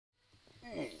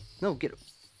No, get.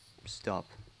 Stop.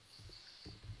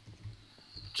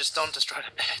 Just don't destroy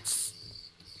the beds.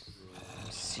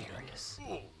 Serious.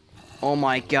 Oh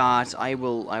my god, I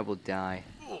will die.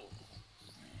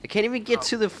 I can't even get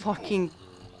to the fucking...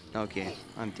 Okay,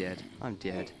 I'm dead. I'm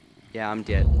dead. Yeah, I'm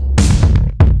dead.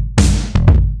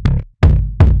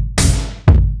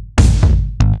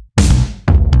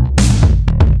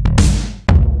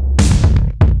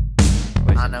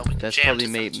 Wait, I know, we can that's jam probably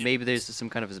to some maybe there's some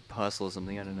kind of a puzzle or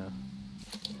something, I don't know.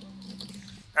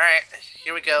 Alright,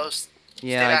 here we go.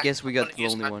 Yeah, I guess we got the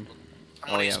only one. I'm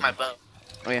gonna use my bow.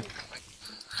 Oh yeah.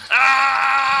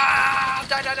 Ah!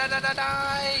 Die, die, die, die, die,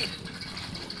 die!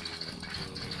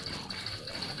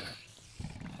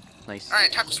 Nice.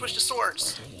 Alright, time to switch to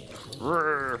swords.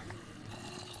 Rrr.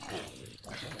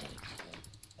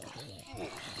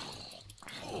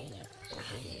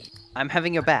 I'm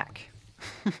having your back.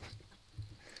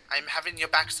 I'm having your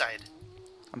backside.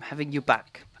 I'm having you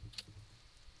back.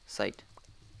 Sight.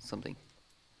 Something.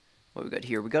 What we got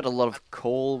here? We got a lot of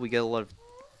coal. We got a lot of...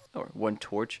 Or one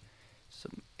torch.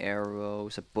 Some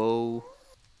arrows. A bow.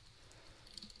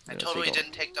 I totally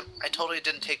didn't take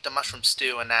the mushroom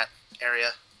stew in that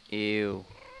area. Ew.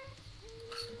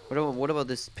 What about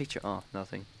this picture? Oh,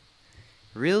 nothing.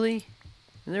 Really?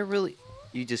 Is there really...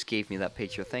 You just gave me that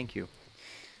picture. Thank you.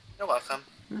 You're welcome.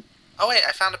 Oh wait,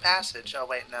 I found a passage. Oh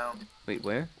wait, no. Wait,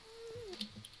 where?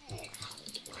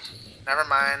 Never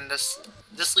mind.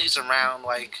 This leads around,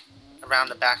 like, around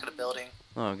the back of the building.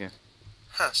 Oh, okay.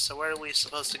 Huh, so where are we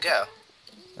supposed to go?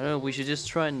 I don't know, we should just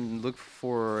try and look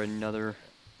for another...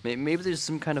 Maybe there's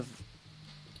some kind of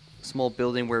small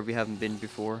building where we haven't been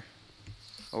before.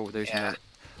 Oh, there's another...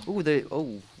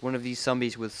 Oh, one of these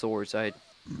zombies with swords. I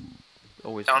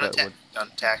always Don't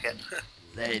attack it.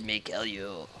 Let me kill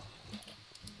you.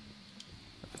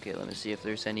 Okay, let me see if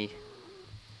there's any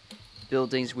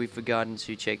buildings we've forgotten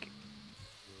to check.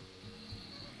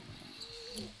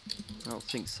 I don't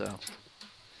think so.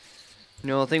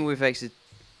 No, I think we've actually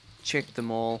checked them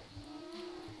all.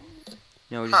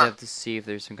 Now we just have to see if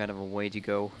there's some kind of a way to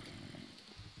go.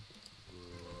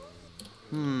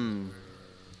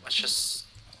 Let's just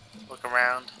look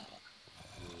around.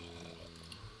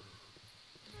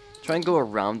 Try and go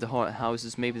around the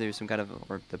houses. Maybe there's some kind of...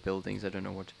 Or the buildings, I don't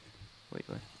know what... Wait.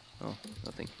 Oh,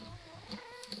 nothing.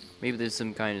 Maybe there's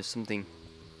some kind of something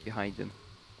behind them.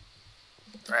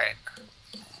 Right.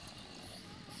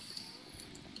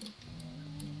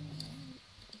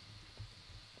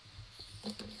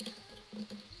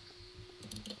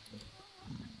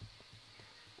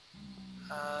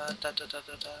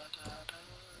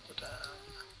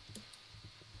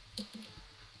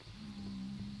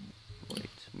 Wait,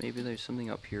 maybe there's something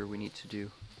up here we need to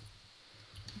do.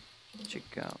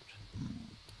 Check out.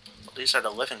 Well, these are the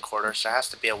living quarters, so there has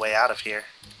to be a way out of here.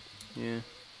 Yeah.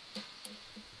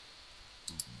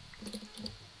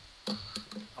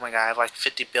 Oh my god, I have like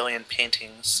 50 billion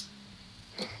paintings.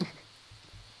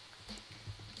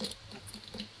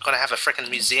 Gonna have a freaking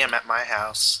museum at my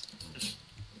house.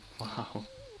 Wow.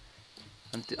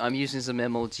 I'm using some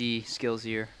MLG skills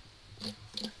here.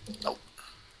 Oh.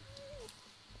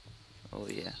 Oh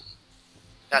yeah.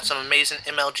 Got some amazing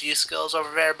MLG skills over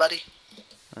there, buddy.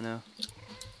 I know.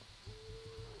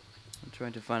 I'm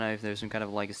trying to find out if there's some kind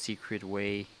of like a secret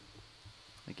way.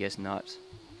 I guess not.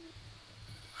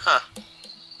 Huh.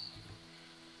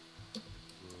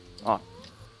 Oh.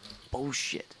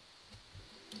 Bullshit.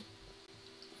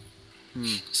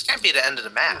 This can't be the end of the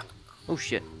map. Oh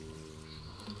shit.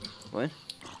 What?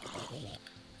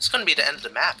 It's gonna be the end of the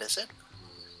map, is it?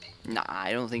 Nah,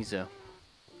 I don't think so.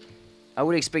 I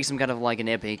would expect some kind of like an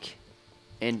epic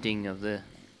ending of the...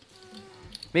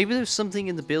 Maybe there's something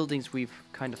in the buildings we've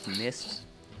kind of missed.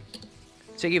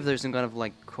 Check if there's some kind of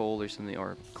like coal or something,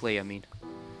 or clay, I mean.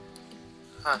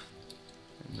 Huh.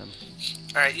 And,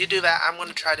 Alright, you do that. I'm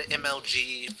gonna try to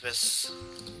MLG this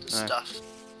stuff.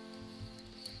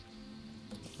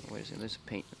 Oh, wait a second, there's a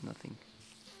paint, nothing.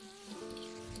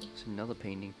 There's another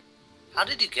painting. How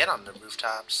did you get on the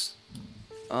rooftops?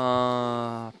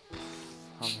 How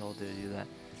the hell did I do that?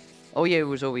 Oh yeah, it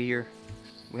was over here.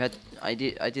 I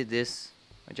did this.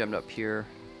 I jumped up here.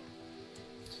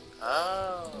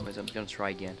 Oh. I'm gonna try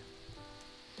again.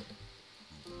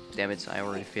 Damn it, I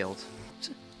already failed.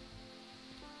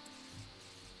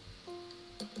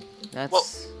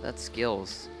 That's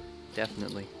skills,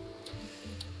 definitely.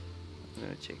 I'm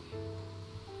gonna check.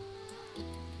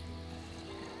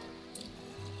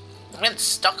 I'm getting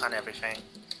stuck on everything.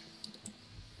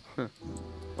 Huh.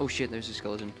 Oh shit, there's a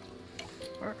skeleton.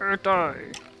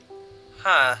 Die.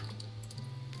 Huh.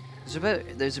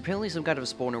 There's apparently some kind of a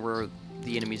spawner where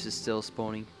the enemies is still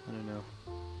spawning. I don't know.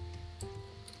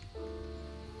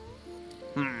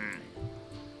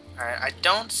 Alright, I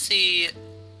don't see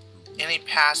any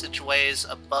passageways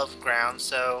above ground,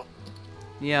 so...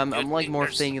 Yeah, I'm like more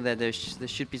there's... thinking that there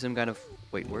should be some kind of...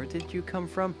 Wait, where did you come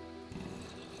from?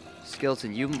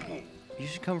 Skeleton, you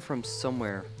should come from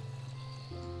somewhere.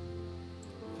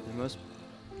 There must...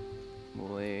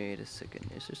 Wait a second,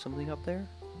 is there something up there?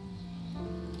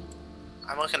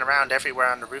 I'm looking around everywhere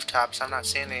on the rooftops, I'm not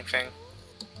seeing anything.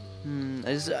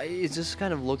 It just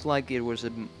kind of looked like it was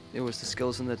the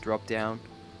skeleton that dropped down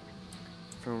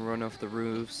from one of the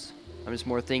roofs. I'm just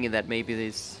more thinking that maybe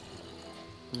there's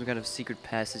some kind of secret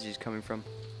passages coming from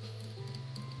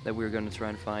that we're gonna try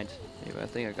and find. Anyway, I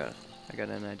think I got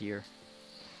an idea.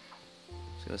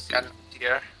 So let's see. Got an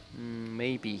idea?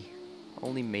 Maybe,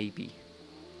 only maybe.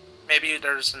 Maybe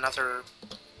there's another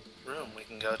room we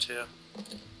can go to.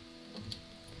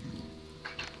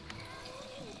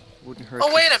 Wouldn't hurt.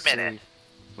 Oh, wait a minute!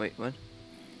 Wait, what?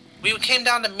 We came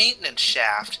down the maintenance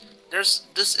shaft. There's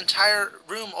this entire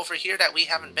room over here that we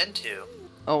haven't been to.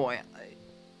 Oh,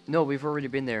 no, we've already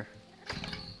been there.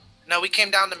 No, we came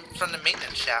down from the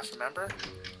maintenance shaft, remember?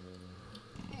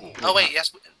 Oh, wait,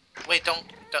 yes. Wait, don't.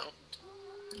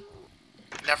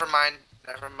 Never mind.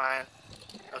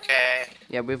 Okay.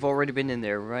 Yeah, we've already been in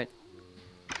there, right?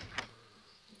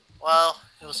 Well,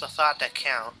 it was a thought that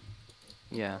count.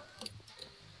 Yeah.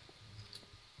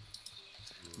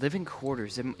 Living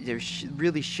quarters. There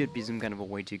really should be some kind of a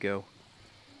way to go.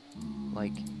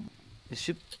 Like, it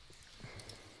should...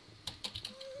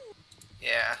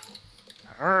 Yeah.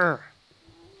 Arrgh.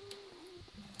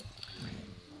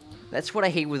 That's what I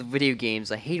hate with video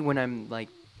games. I hate when I'm, like,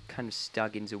 kind of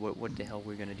stuck into what the hell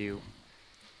we're gonna do.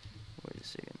 Wait a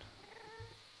second.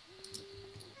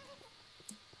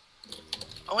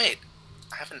 Oh, wait.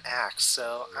 I have an axe,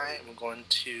 so I am going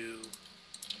to...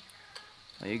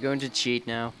 Are you going to cheat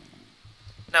now?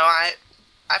 No,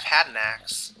 I've had an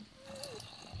axe.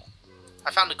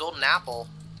 I found a golden apple.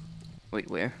 Wait,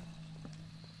 where?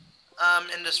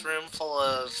 In this room full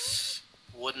of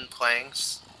wooden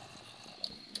planks.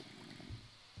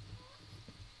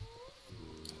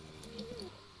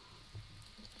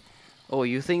 Oh,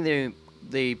 you think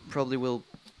they probably will...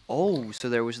 Oh, so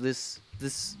there was this...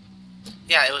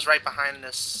 Yeah, it was right behind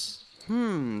this.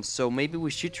 So maybe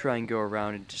we should try and go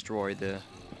around and destroy the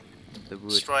wood.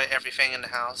 Destroy everything in the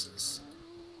houses.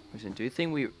 Listen, do you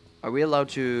think are we allowed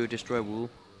to destroy wool?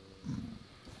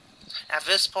 At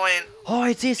this point... Oh,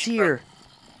 it is here!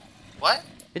 What?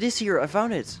 It is here, I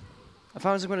found it! I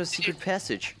found some kind of secret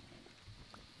passage.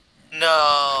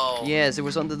 No! Yes, it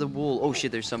was under the wool. Oh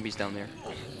shit, there's zombies down there.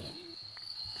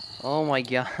 Oh my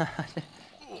god.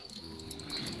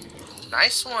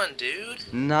 Nice one,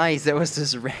 dude. Nice, that was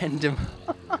just random.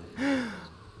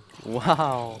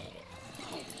 Wow.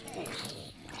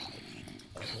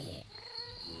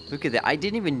 Look at that. I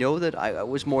didn't even know that. I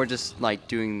was more just like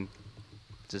doing...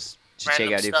 Just to Random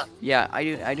check out stuff. if... Yeah,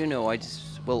 I don't know.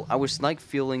 Well, I was like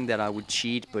feeling that I would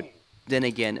cheat, but then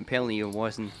again, apparently it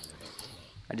wasn't.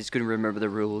 I just couldn't remember the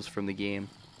rules from the game.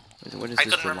 What is I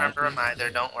this couldn't remember them either,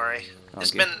 don't worry.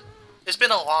 Okay. It's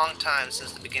been a long time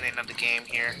since the beginning of the game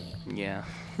here. Yeah.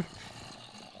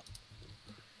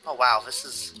 Oh wow, this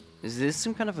is... Is this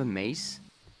some kind of a maze?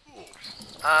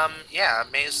 Yeah,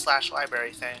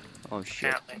 maze/library thing. Oh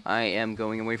shit. Apparently. I am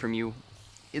going away from you.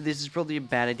 This is probably a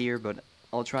bad idea, but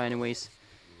I'll try anyways.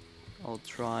 I'll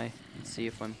try and see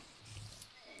if I'm...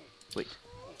 Wait.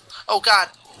 Oh god!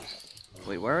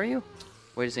 Wait, where are you?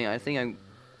 Wait a second, I think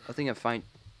I find...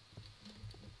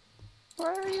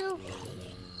 Where are you?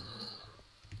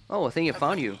 Oh, I think I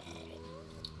found you.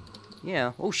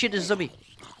 Yeah. Oh shit, there's a zombie.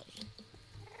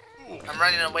 I'm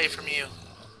running away from you.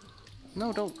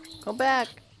 No, don't. Come back.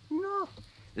 No.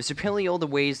 There's apparently all the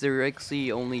ways, they're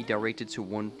actually only directed to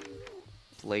one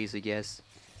place, I guess.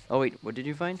 Oh wait, what did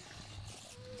you find?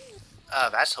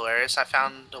 That's hilarious. I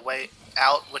found the way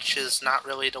out, which is not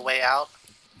really the way out.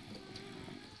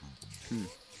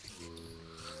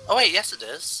 Oh wait, yes it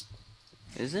is.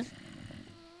 Is it?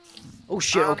 Oh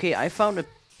shit, okay, I found a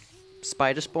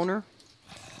spider spawner.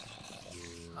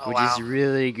 Oh, Which wow. is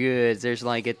really good. There's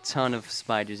like a ton of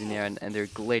spiders in there, and they're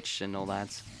glitched and all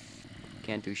that.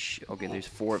 Can't do okay, there's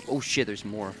 4. Oh shit, there's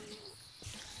more.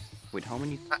 Wait, how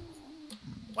many?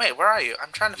 Wait, where are you?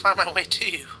 I'm trying to find my way to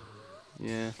you.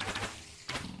 Yeah.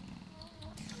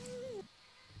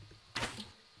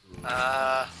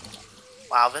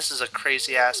 Wow, this is a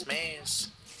crazy ass maze.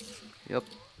 Yep.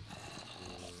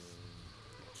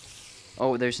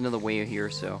 Oh, there's another way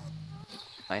here, so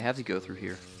I have to go through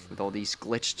here with all these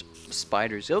glitched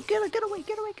spiders. Oh, get away, get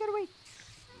away, get away!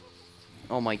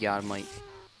 Oh my god,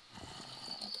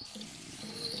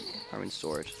 I'm in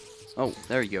storage. Oh,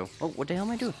 there you go. Oh, what the hell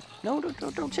am I doing? No,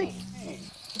 don't take.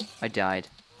 I died.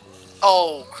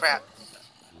 Oh, crap.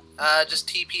 Just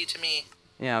TP to me.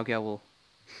 Yeah, okay, I will.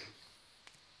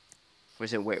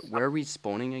 Wait, where are we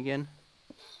spawning again?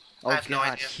 I Oh have no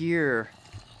god, idea. here.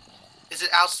 Is it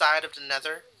outside of the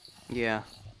nether? Yeah.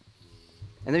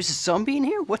 And there's a zombie in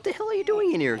here? What the hell are you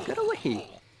doing in here? Get away.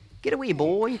 Get away,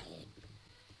 boy.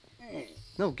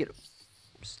 No, get...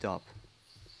 Stop.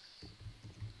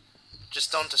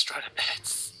 Just don't destroy the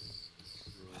beds.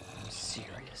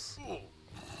 Serious.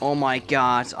 Oh my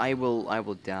god, I will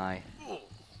die.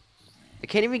 I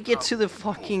can't even get to the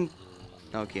fucking...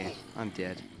 Okay, I'm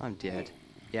dead. I'm dead.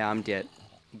 Yeah, I'm dead.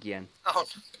 Again. Oh,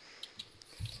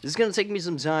 This is gonna take me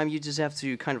some time. You just have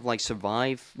to kind of like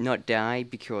survive, not die,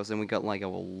 because then we got like a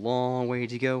long way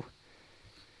to go.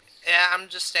 yeah, I'm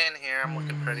just staying here. I'm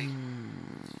looking pretty.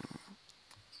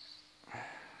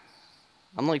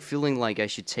 I'm like feeling like I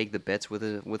should take the bets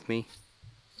with me.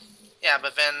 Yeah,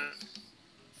 but then...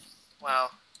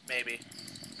 Well, maybe.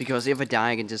 Because if I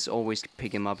die, I can just always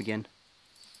pick him up again.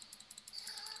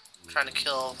 I'm trying to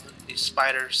kill these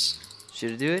spiders.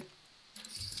 Should I do it?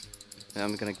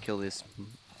 I'm gonna kill this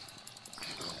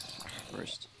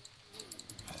first.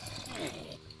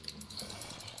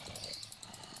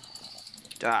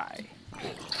 Die.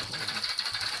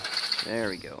 There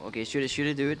we go. Okay, should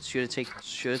I do it? Should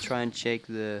I try and take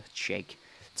the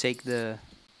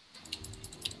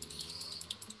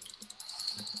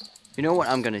You know what?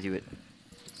 I'm gonna do it.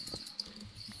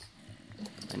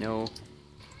 I know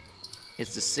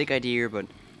it's a sick idea, but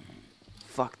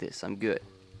fuck this. I'm good.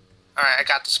 Alright, I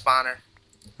got the spawner.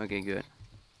 Okay, good.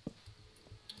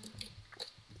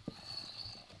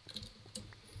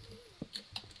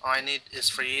 All I need is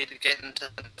for you to get into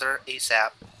the nether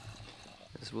ASAP.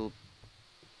 This will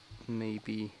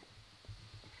maybe...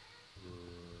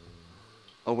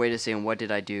 Oh, wait a second. What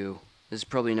did I do? This is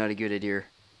probably not a good idea.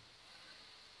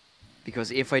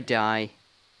 Because if I die...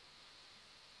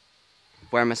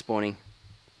 Where am I spawning?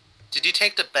 Did you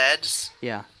take the beds?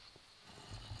 Yeah.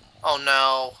 Oh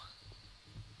no.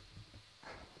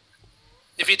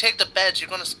 If you take the beds, you're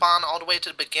going to spawn all the way to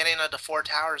the beginning of the Four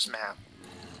Towers map.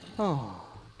 Oh,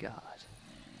 God.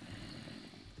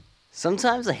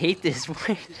 Sometimes I hate this.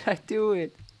 Why did I do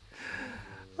it?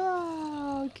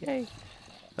 Oh, okay.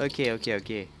 Okay.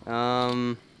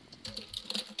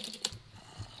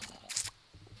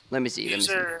 Let me see.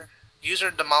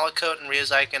 User Demolicote and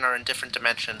Ryouseiken are in different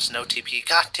dimensions. No TP.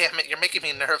 God damn it, you're making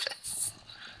me nervous.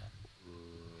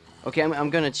 Okay, I'm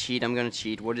gonna cheat.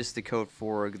 What is the code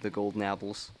for the golden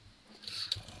apples?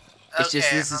 It's Okay,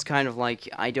 just this is kind of like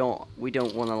we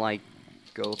don't want to like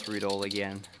go through it all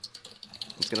again.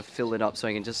 I'm just gonna fill it up so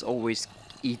I can just always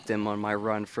eat them on my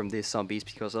run from these zombies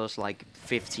because there's like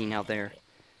 15 out there.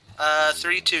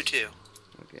 322.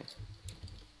 Okay.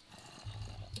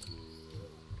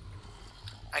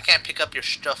 I can't pick up your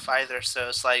stuff either, so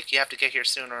it's like you have to get here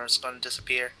sooner or it's going to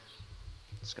disappear.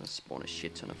 It's gonna spawn a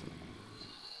shit ton of them.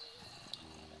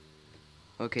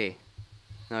 Okay.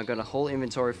 Now I got a whole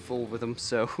inventory full with them,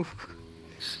 so...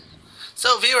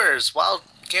 So viewers, while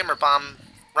Gamerbomb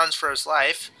runs for his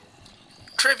life,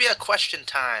 trivia question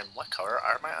time. What color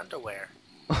are my underwear?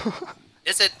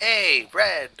 Is it A,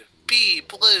 red, B,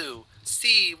 blue,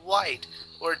 C, white,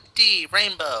 or D,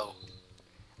 rainbow?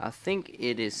 I think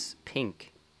it is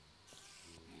pink.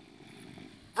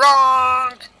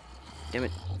 Wrong! Damn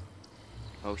it.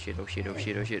 Oh shit.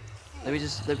 Let me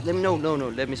just... Let me... No.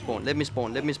 Let me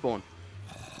spawn.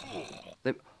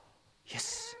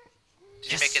 Yes.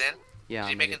 Did you make it in? Yeah, Did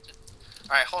I you made make it. it?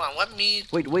 Alright, hold on. Let me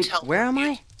Wait, tell where am you.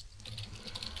 I?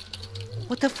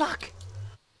 What the fuck?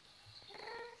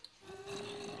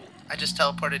 I just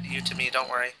teleported you to me, don't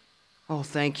worry. Oh,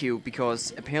 thank you,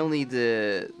 because apparently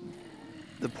the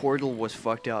portal was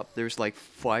fucked up. There's like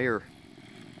fire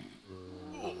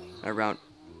around.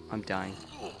 I'm dying.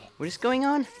 What is going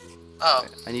on? Oh,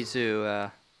 I need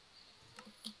to,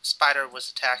 spider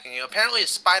was attacking you. Apparently a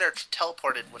spider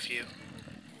teleported with you.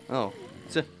 Oh.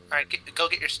 So, Alright, go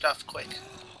get your stuff quick.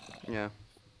 yeah.